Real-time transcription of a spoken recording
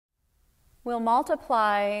We'll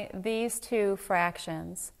multiply these two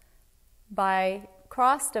fractions by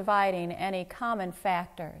cross-dividing any common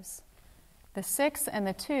factors. The 6 and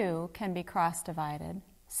the 2 can be cross-divided.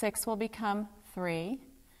 6 will become 3,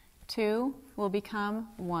 2 will become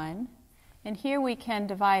 1, and here we can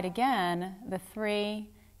divide again the 3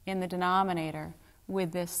 in the denominator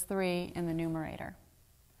with this 3 in the numerator.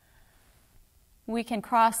 We can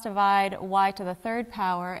cross-divide y to the third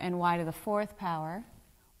power and y to the fourth power.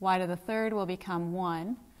 Y to the third will become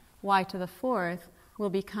 1. Y to the fourth will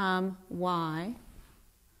become y.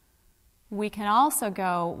 We can also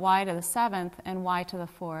go y to the seventh and y to the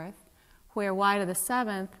fourth, where y to the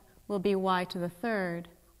seventh will be y to the third,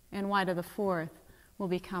 and y to the fourth will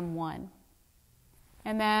become 1.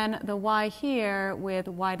 And then the y here with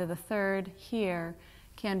y to the third here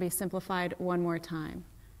can be simplified one more time.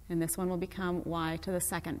 And this one will become y to the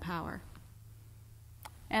second power.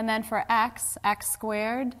 And then for x, x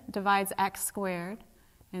squared divides x squared.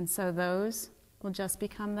 And so those will just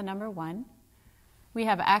become the number 1. We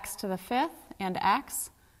have x to the fifth and x.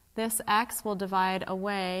 This x will divide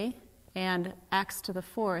away, and x to the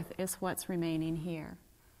fourth is what's remaining here.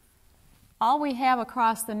 All we have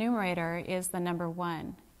across the numerator is the number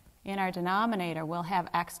 1. In our denominator, we'll have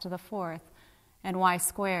x to the fourth and y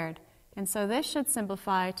squared. And so this should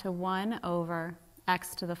simplify to 1 over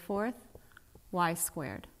x to the fourth y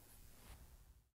squared.